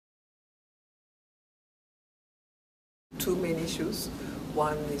two main issues.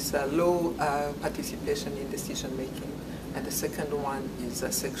 One is low participation in decision making, and the second one is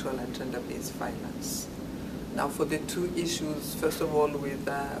sexual and gender-based violence. Now, for the two issues, first of all,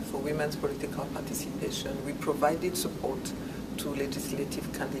 for women's political participation, we provided support to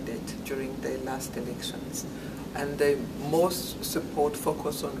legislative candidates during the last elections. And the most support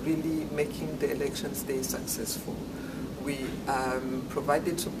focused on really making the elections day successful. We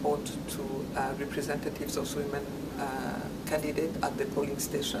provided support to representatives of women candidates at the polling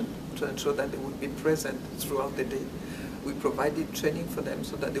station to ensure that they would be present throughout the day. We provided training for them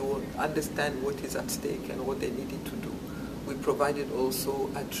so that they would understand what is at stake and what they needed to do. We provided also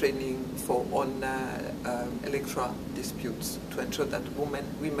training on electoral disputes to ensure that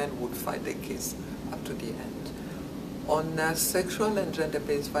women would fight their case up to the end. On sexual and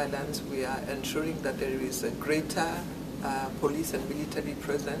gender-based violence, we are ensuring that there is a greater police and military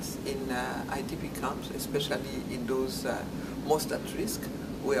presence in IDP camps, especially in those most at risk.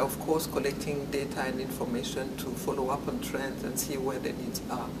 We are, of course, collecting data and information to follow up on trends and see where the needs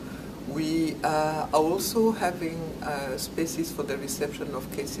are. We are also having spaces for the reception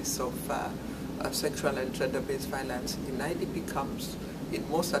of cases of sexual and gender-based violence in IDP camps, in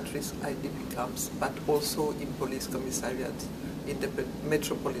most at-risk IDP camps, but also in police commissariats in the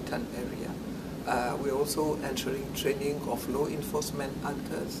metropolitan area. We're also ensuring training of law enforcement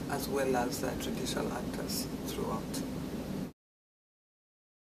actors as well as judicial actors throughout.